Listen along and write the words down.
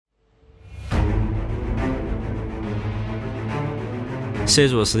C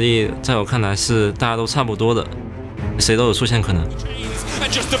组的实力在我看来是大家都差不多的，谁都有出现可能。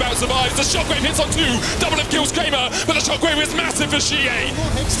 And just about survives. The shockwave hits on 2. Double up kills Kramer, but the shockwave is massive for GA.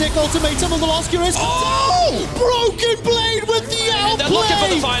 Hextech ultimatum on the last curious. Oh! Broken Blade with the outplay! They're looking for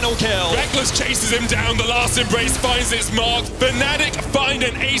the final kill. Reckless chases him down. The last embrace finds its mark. Fnatic find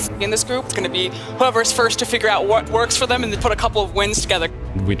an ace. In this group, it's going to be whoever's first to figure out what works for them and then put a couple of wins together.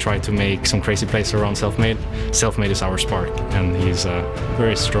 We try to make some crazy plays around Selfmade. Selfmade is our spark, and he's a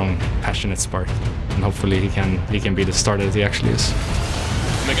very strong, passionate spark. And hopefully he can be the starter that he actually is.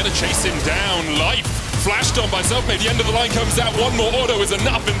 And they're going to chase him down. Life flashed on by Selfmade. The end of the line comes out. One more auto is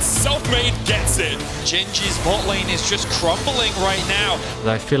enough, and Selfmade gets it. GenG's bot lane is just crumbling right now.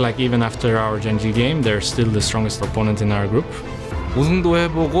 I feel like even after our GenG game, they're still the strongest opponent in our group. 우승도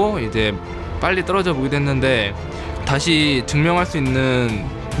해보고 이제 빨리 떨어져 보게 됐는데 다시 증명할 수 있는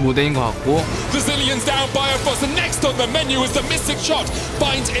무대인 것 같고. The Zillions down by a boss, and next on the menu is the Mystic Shot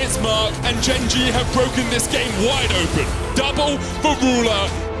finds its mark, and GenG have broken this game wide open. Double for Ruler.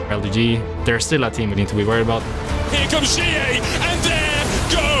 LGG, they're still a team we need to be worried about. Here comes GA, and there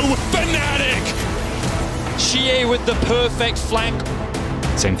go Fnatic. GA with the perfect flank.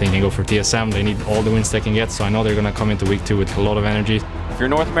 Same thing can go for TSM. They need all the wins they can get, so I know they're going to come into week 2 with a lot of energy. If you're a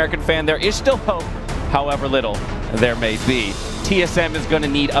North American fan, there is still hope, however little there may be. TSM is going to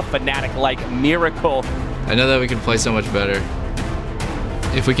need a Fnatic-like miracle. I know that we can play so much better.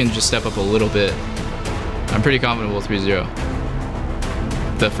 If we can just step up a little bit, I'm pretty confident we'll 3-0.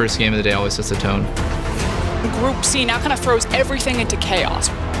 The first game of the day always sets the tone. Group C now kind of throws everything into chaos.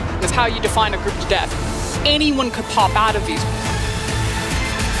 That's how you define a group to death. Anyone could pop out of these.